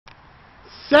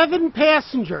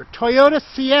7-passenger Toyota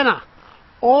Sienna,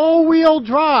 all-wheel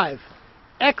drive,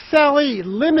 XLE,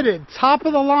 limited, top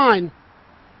of the line,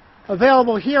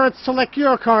 available here at Select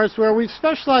Eurocars, where we've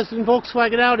specialized in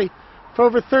Volkswagen Audi for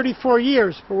over 34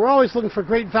 years, but we're always looking for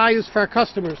great values for our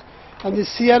customers, and these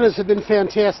Siennas have been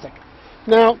fantastic.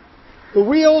 Now, the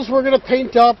wheels we're going to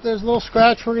paint up. There's a little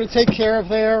scratch we're going to take care of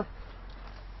there.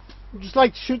 We just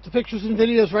like to shoot the pictures and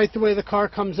videos right the way the car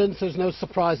comes in, so there's no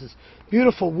surprises.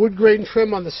 Beautiful wood grain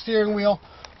trim on the steering wheel,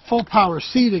 full power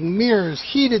seating, mirrors,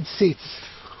 heated seats,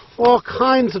 all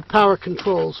kinds of power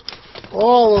controls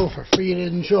all over for you to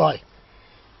enjoy.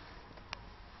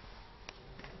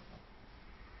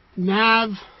 Nav,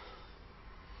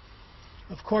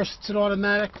 of course it's an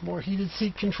automatic, more heated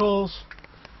seat controls,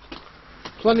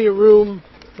 plenty of room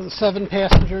for the 7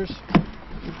 passengers,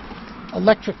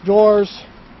 electric doors,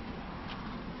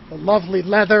 a lovely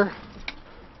leather,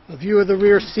 a view of the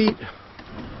rear seat.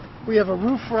 We have a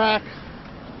roof rack,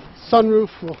 sunroof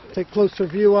we'll take a closer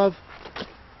view of.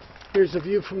 Here's a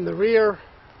view from the rear.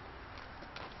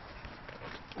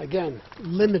 Again,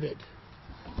 limited.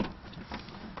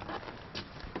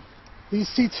 These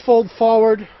seats fold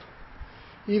forward.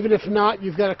 Even if not,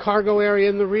 you've got a cargo area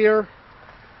in the rear.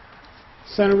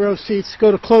 Center row seats.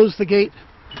 Go to close the gate.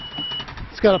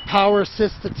 It's got a power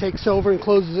assist that takes over and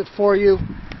closes it for you.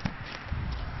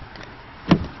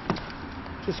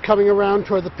 Just coming around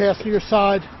toward the passenger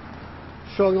side,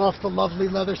 showing off the lovely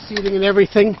leather seating and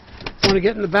everything. Want to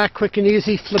get in the back quick and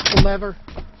easy, flip the lever,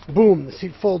 boom, the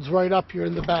seat folds right up, you're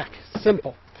in the back.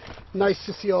 Simple. Nice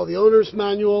to see all the owner's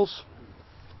manuals,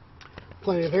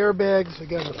 plenty of airbags,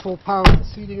 again the full power of the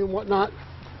seating and whatnot.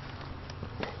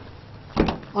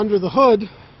 Under the hood,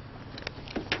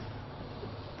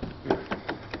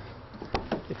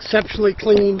 exceptionally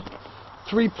clean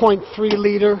 3.3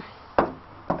 liter,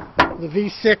 the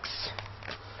V6,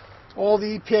 all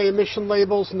the EPA emission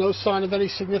labels, no sign of any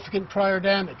significant prior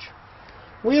damage.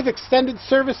 We have extended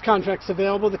service contracts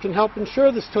available that can help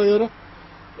insure this Toyota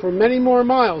for many more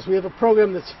miles. We have a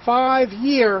program that's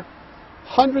 5-year,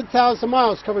 100,000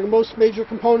 miles, covering most major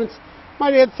components.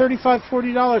 Might add $35,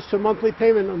 $40 to a monthly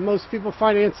payment on most people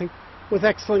financing with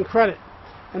excellent credit.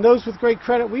 And those with great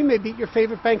credit, we may beat your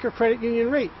favorite bank or credit union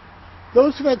rate.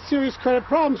 Those who've had serious credit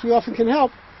problems, we often can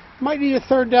help. Might need a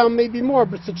third down, maybe more,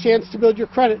 but it's a chance to build your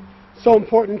credit. So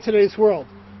important in today's world.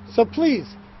 So please,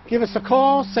 give us a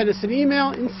call, send us an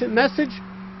email, instant message,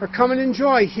 or come and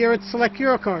enjoy here at Select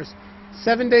Eurocars,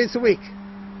 7 days a week.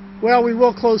 Well, we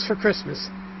will close for Christmas.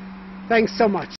 Thanks so much.